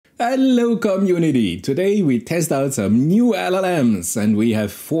Hello community! Today we test out some new LLMs and we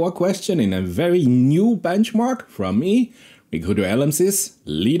have 4 questions in a very new benchmark from me, vicuna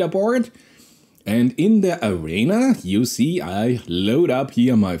leaderboard. And in the arena, you see I load up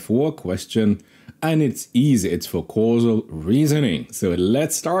here my 4 questions and it's easy, it's for causal reasoning. So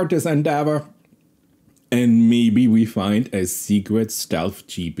let's start this endeavor and maybe we find a secret stealth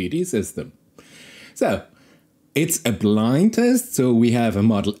GPT system. So, it's a blind test, so we have a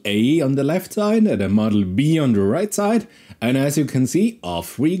model A on the left side and a model B on the right side. And as you can see,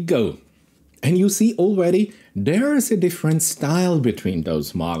 off we go. And you see already there is a different style between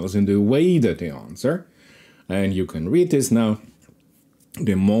those models in the way that they answer. And you can read this now.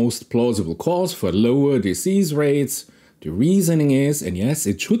 The most plausible cause for lower disease rates. The reasoning is, and yes,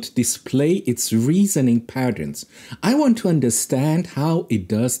 it should display its reasoning patterns. I want to understand how it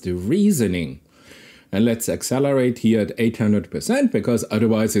does the reasoning. And let's accelerate here at 800% because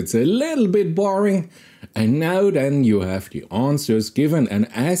otherwise it's a little bit boring. And now then you have the answers given.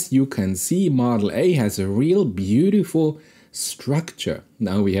 And as you can see, Model A has a real beautiful structure.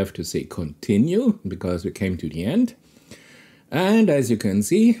 Now we have to say continue because we came to the end. And as you can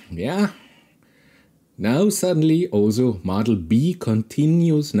see, yeah, now suddenly also Model B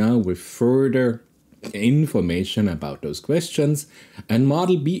continues now with further information about those questions, and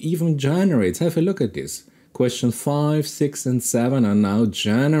Model B even generates. Have a look at this. Question 5, 6, and 7 are now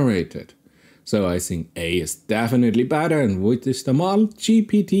generated. So I think A is definitely better. And what is the model?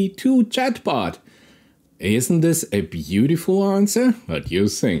 GPT2-chatbot. Isn't this a beautiful answer? What do you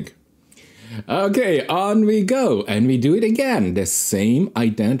think? Okay, on we go. And we do it again. The same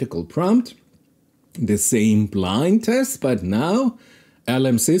identical prompt, the same blind test, but now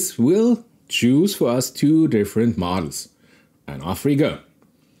LLMs will choose for us 2 different models. And off we go.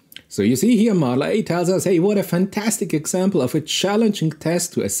 So you see here Model A tells us, hey, what a fantastic example of a challenging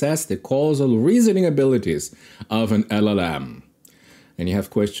test to assess the causal reasoning abilities of an LLM. And you have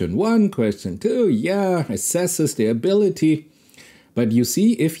question 1, question 2, yeah, assesses the ability. But you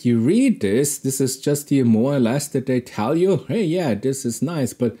see, if you read this is just here more or less that they tell you, hey, yeah, this is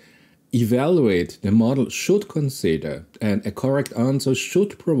nice, but evaluate, the model should consider, and a correct answer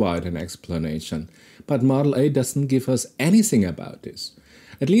should provide an explanation. But Model A doesn't give us anything about this.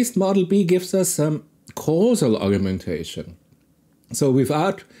 At least Model B gives us some causal argumentation. So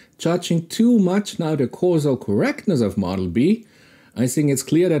without judging too much now the causal correctness of Model B, I think it's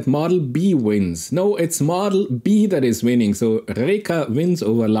clear that Model B wins. No, it's Model B that is winning. So Reka wins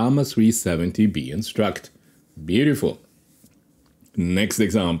over Llama 370B Instruct. Beautiful. Next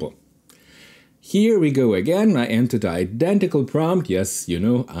example. Here we go again. I entered the identical prompt. Yes, you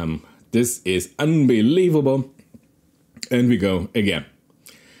know, this is unbelievable. And we go again.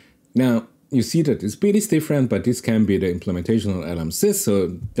 Now, you see that the speed is different, but this can be the implementation of LLMs,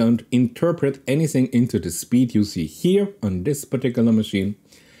 so don't interpret anything into the speed you see here on this particular machine.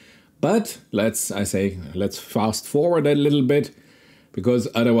 But let's fast forward a little bit, because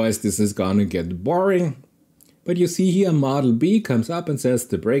otherwise this is gonna get boring. But you see here Model B comes up and says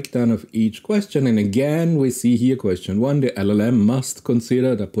the breakdown of each question. And again, we see here question 1, the LLM must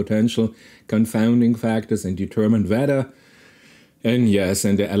consider the potential confounding factors and determine whether. And yes,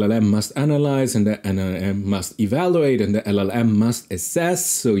 and the LLM must analyze and the LLM must evaluate and the LLM must assess.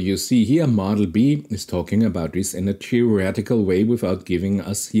 So you see here Model B is talking about this in a theoretical way without giving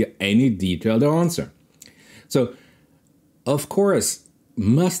us here any detailed answer. So, of course,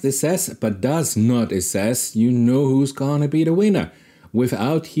 must assess but does not assess, you know who's gonna be the winner.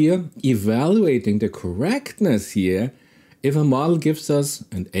 Without here evaluating the correctness here, if a model gives us,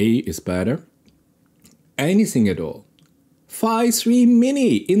 and A is better, anything at all. Phi 3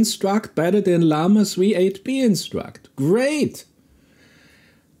 Mini Instruct better than Llama 3 8B Instruct. Great!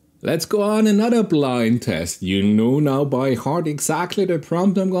 Let's go on another blind test. You know now by heart exactly the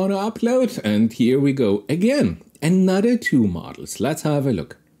prompt I'm gonna upload, and here we go again. Another 2 models. Let's have a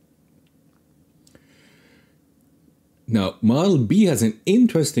look. Now, Model B has an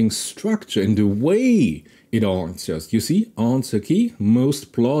interesting structure in the way it answers. You see, answer key,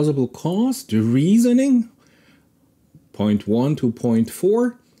 most plausible cause, the reasoning, point 1 to point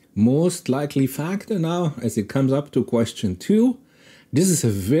 4, most likely factor now as it comes up to question 2. This is a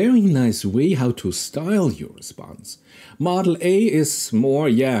very nice way how to style your response. Model A is more,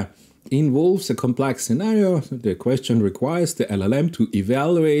 involves a complex scenario. The question requires the LLM to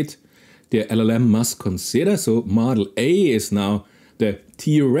evaluate. The LLM must consider. So Model A is now the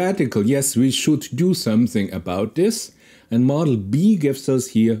theoretical, yes, we should do something about this. And Model B gives us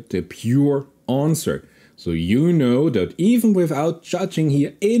here the pure answer. So you know that even without judging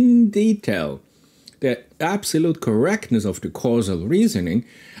here in detail the absolute correctness of the causal reasoning,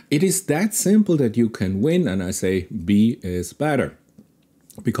 it is that simple that you can win, and I say B is better.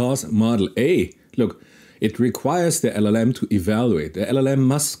 Because model A, look, it requires the LLM to evaluate. The LLM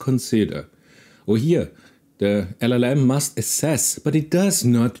must consider. Or here, the LLM must assess, but it does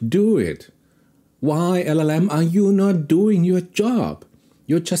not do it. Why, LLM, are you not doing your job?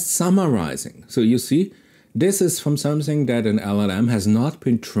 You're just summarizing. So you see, this is from something that an LLM has not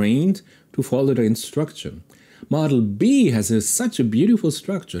been trained to follow the instruction. Model B has such a beautiful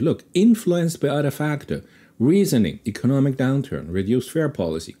structure. Look, influenced by other factor, reasoning, economic downturn, reduced fare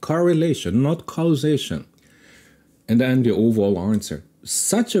policy, correlation, not causation. And then the overall answer.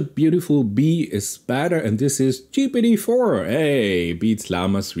 Such a beautiful B is better, and this is GPT-4. Hey, beats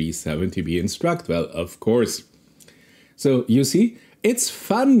Llama 370B Instruct. Well, of course. So you see, it's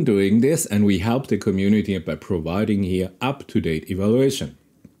fun doing this, and we help the community by providing here up-to-date evaluation.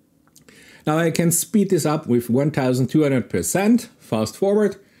 Now I can speed this up with 1200%, fast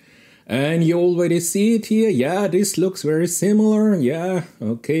forward, and you already see it here. Yeah, this looks very similar. Yeah,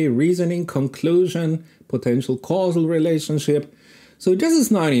 okay, reasoning, conclusion, potential causal relationship. So this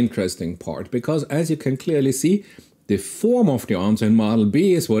is not an interesting part, because as you can clearly see, the form of the answer in Model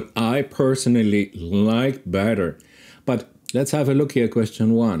B is what I personally like better. But let's have a look here at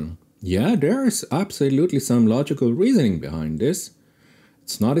question 1. Yeah, there is absolutely some logical reasoning behind this.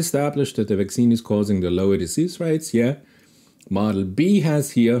 It's not established that the vaccine is causing the lower disease rates. Yeah, Model B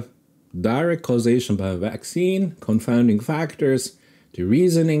has here direct causation by a vaccine, confounding factors. The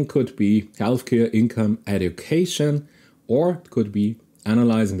reasoning could be healthcare, income, education, or it could be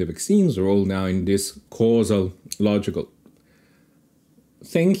analyzing the vaccine's role now in this causal logical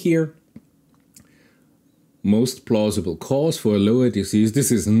thing here. Most plausible cause for a lower disease. This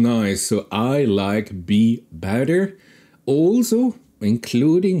is nice. So I like B better. Also,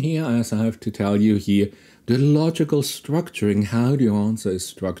 including here, as I have to tell you here, the logical structuring, how the answer is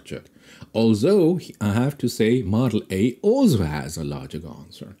structured. Although, I have to say, Model A also has a logical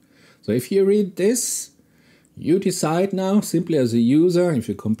answer. So if you read this, you decide now, simply as a user, if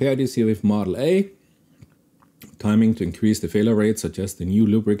you compare this here with Model A, timing to increase the failure rate suggests the new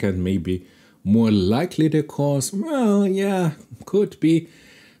lubricant may be more likely to cause, well, yeah, could be.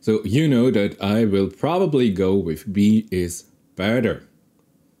 So you know that I will probably go with B is better.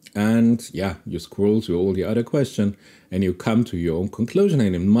 And yeah, you scroll through all the other questions and you come to your own conclusion.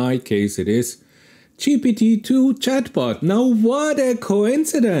 And in my case, it is GPT2-chatbot. Now what a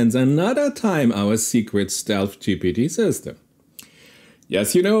coincidence! Another time our secret stealth GPT system.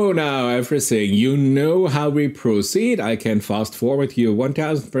 Yes, you know now everything. You know how we proceed. I can fast forward here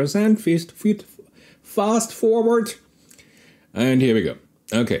 1000%. Fast forward. And here we go.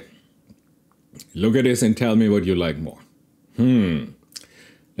 Okay. Look at this and tell me what you like more.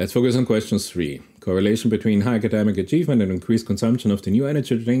 Let's focus on question 3. Correlation between high academic achievement and increased consumption of the new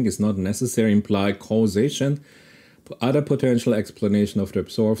energy drink is not necessarily implied causation. Other potential explanation of the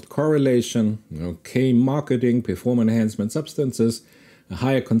observed correlation. Okay, marketing, performance enhancement substances, a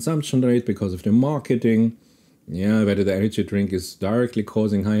higher consumption rate because of the marketing. Yeah, whether the energy drink is directly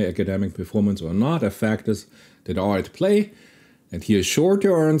causing higher academic performance or not are factors that are at play. And here's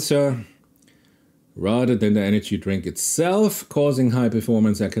shorter answer. Rather than the energy drink itself causing high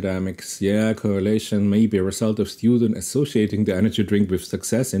performance academics, yeah, correlation may be a result of students associating the energy drink with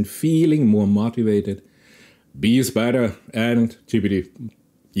success and feeling more motivated. B is better, and GPT,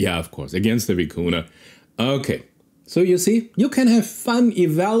 yeah, of course, against the vicuna. Okay, so you see, you can have fun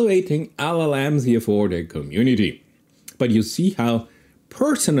evaluating LLMs here for the community. But you see how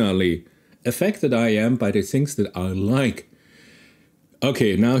personally affected I am by the things that I like.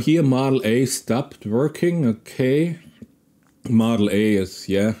 Okay, now here Model A stopped working, okay. Model A is,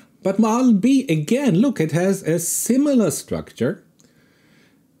 yeah. But Model B, again, look, it has a similar structure.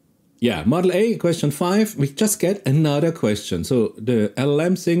 Yeah, Model A, question 5, we just get another question. So the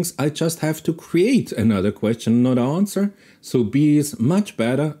LLM thinks I just have to create another question, not answer. So B is much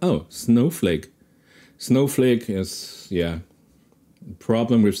better. Oh, Snowflake. Snowflake is, yeah,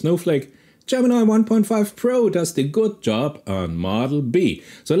 problem with Snowflake. Gemini 1.5 Pro does the good job on Model B.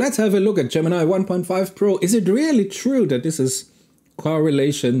 So let's have a look at Gemini 1.5 Pro. Is it really true that this is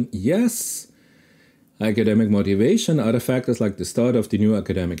correlation? Yes. Academic motivation, other factors like the start of the new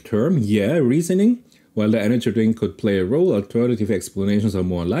academic term. Yeah, reasoning. While the energy drink could play a role, alternative explanations are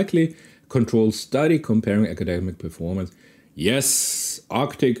more likely. Controlled study comparing academic performance. Yes,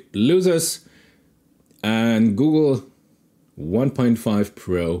 Arctic losers. And Google 1.5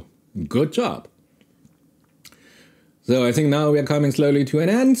 Pro. Good job. So I think now we are coming slowly to an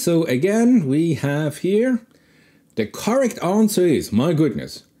end. So again, we have here the correct answer is, my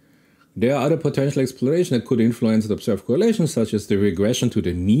goodness, There are other potential explanations that could influence the observed correlations, such as the regression to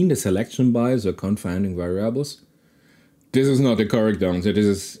the mean, the selection bias, or confounding variables. This is not the correct answer. This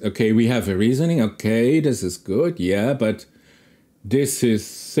is, okay, we have a reasoning. Okay, this is good. Yeah, but this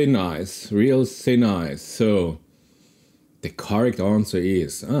is thin ice, real thin ice. So the correct answer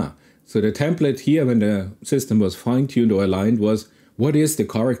is, so the template here when the system was fine-tuned or aligned was, what is the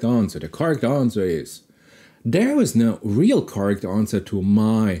correct answer? The correct answer is, there is no real correct answer to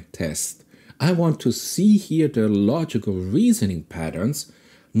my test. I want to see here the logical reasoning patterns,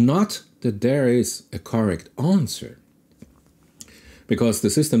 not that there is a correct answer. Because the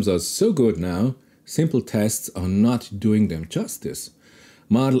systems are so good now, simple tests are not doing them justice.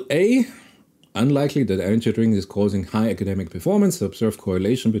 Model A, unlikely that energy drink is causing high academic performance. The observed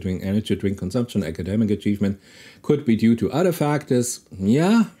correlation between energy drink consumption and academic achievement could be due to other factors.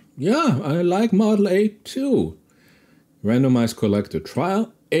 Yeah, I like Model A too. Randomized collector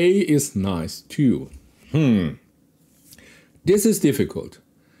trial. A is nice too. This is difficult.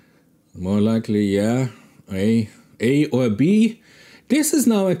 More likely, yeah, A or B. This is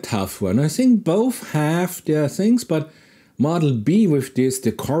now a tough one. I think both have their things, but Model B with this,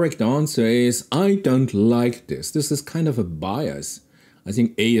 the correct answer is, I don't like this. This is kind of a bias. I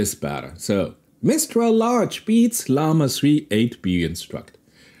think A is better. So, Mistral large beats Llama 3 8B instruct.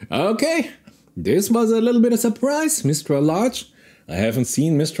 Okay, this was a little bit of a surprise. Mistral large. I haven't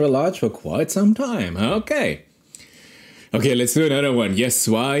seen Mistral large for quite some time. Okay, let's do another one. Yes,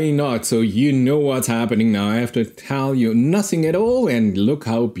 why not? So you know what's happening now. I have to tell you nothing at all. And look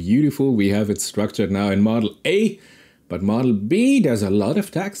how beautiful we have it structured now in Model A. But Model B, there's a lot of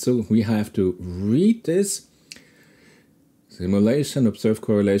text, so we have to read this. Simulation, observed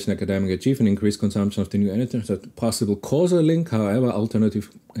correlation, academic achievement, increased consumption of the new energy. There's a possible causal link. However, alternative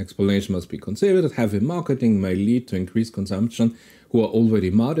explanation must be considered. Heavy marketing may lead to increased consumption who are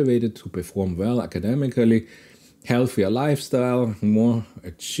already motivated to perform well academically. Healthier lifestyle, more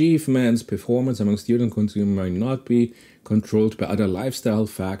achievements, performance among student consumers may not be controlled by other lifestyle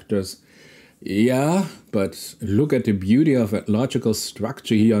factors. Yeah, but look at the beauty of a logical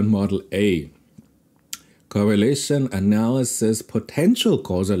structure here on Model A. Correlation, analysis, potential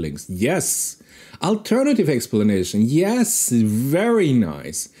causal links. Yes. Alternative explanation. Yes, very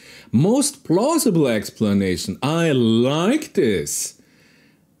nice. Most plausible explanation. I like this.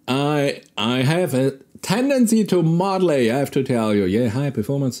 I have a tendency to Model A, I have to tell you. Yeah, high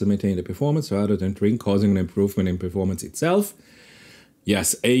performance to maintain the performance rather than drink causing an improvement in performance itself.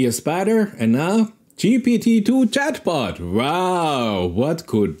 Yes, A is better. And now, GPT2-chatbot. Wow, what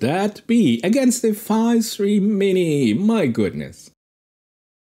could that be? Against the Phi 3 Mini. My goodness.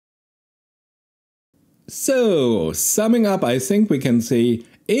 So, summing up, I think we can say,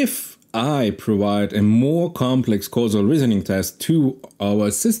 if I provide a more complex causal reasoning test to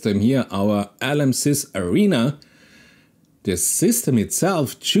our system here, our LLM arena, the system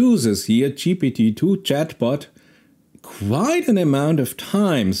itself chooses here GPT2-chatbot quite an amount of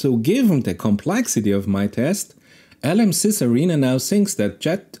time. So given the complexity of my test, LLM arena now thinks that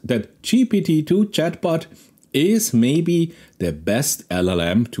GPT2-chatbot is maybe the best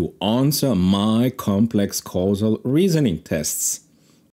LLM to answer my complex causal reasoning tests.